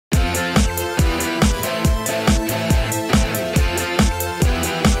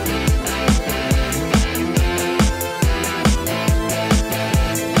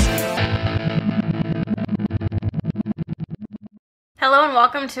and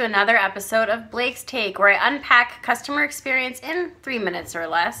welcome to another episode of Blake's Take, where I unpack customer experience in 3 minutes or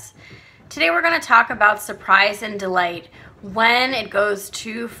less. Today we're going to talk about surprise and delight when it goes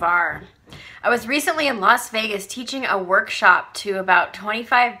too far. I was recently in Las Vegas teaching a workshop to about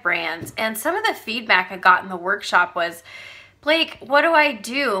 25 brands, and some of the feedback I got in the workshop was, Blake, what do I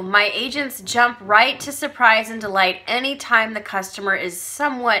do? My agents jump right to surprise and delight anytime the customer is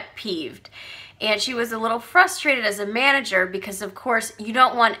somewhat peeved. And she was a little frustrated as a manager because, of course, you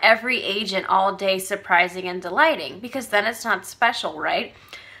don't want every agent all day surprising and delighting because then it's not special, right?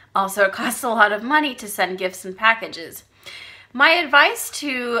 Also, it costs a lot of money to send gifts and packages. My advice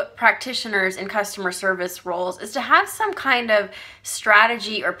to practitioners in customer service roles is to have some kind of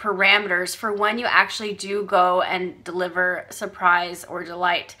strategy or parameters for when you actually do go and deliver surprise or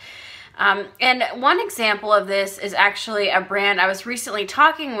delight. And one example of this is actually a brand I was recently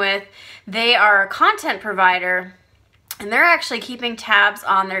talking with. They are a content provider, and they're actually keeping tabs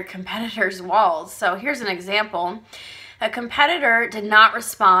on their competitors' walls. So here's an example. A competitor did not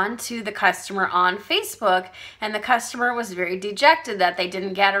respond to the customer on Facebook, and the customer was very dejected that they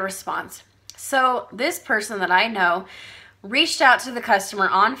didn't get a response. So this person that I know reached out to the customer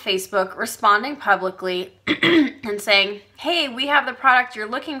on Facebook, responding publicly and saying, hey, we have the product you're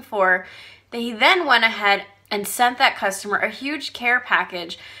looking for. He then went ahead and sent that customer a huge care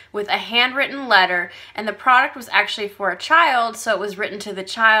package with a handwritten letter, and the product was actually for a child, so it was written to the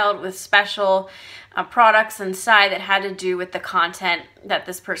child with special products inside that had to do with the content that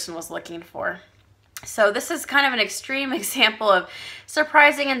this person was looking for. So this is kind of an extreme example of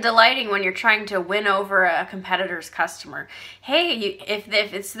surprising and delighting when you're trying to win over a competitor's customer. Hey, if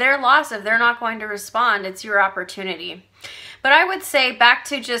it's their loss, if they're not going to respond, it's your opportunity. But I would say back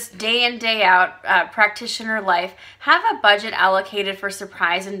to just day in, day out practitioner life, have a budget allocated for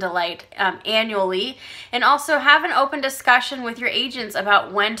surprise and delight annually, and also have an open discussion with your agents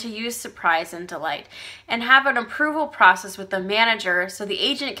about when to use surprise and delight, and have an approval process with the manager so the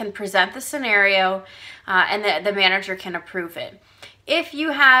agent can present the scenario and the manager can approve it. If you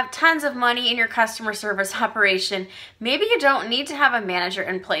have tons of money in your customer service operation, maybe you don't need to have a manager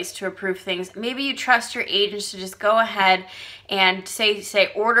in place to approve things. Maybe you trust your agents to just go ahead and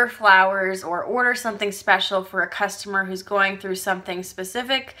say order flowers or order something special for a customer who's going through something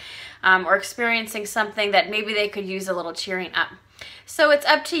specific or experiencing something that maybe they could use a little cheering up. So it's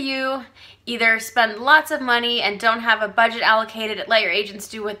up to you. Either spend lots of money and don't have a budget allocated, let your agents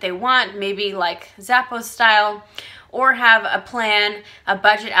do what they want, maybe like Zappos style, or have a plan, a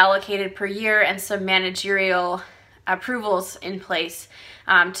budget allocated per year, and some managerial approvals in place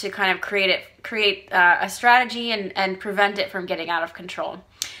to kind of create a strategy and prevent it from getting out of control.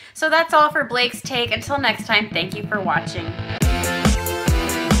 So that's all for Blake's Take. Until next time, thank you for watching.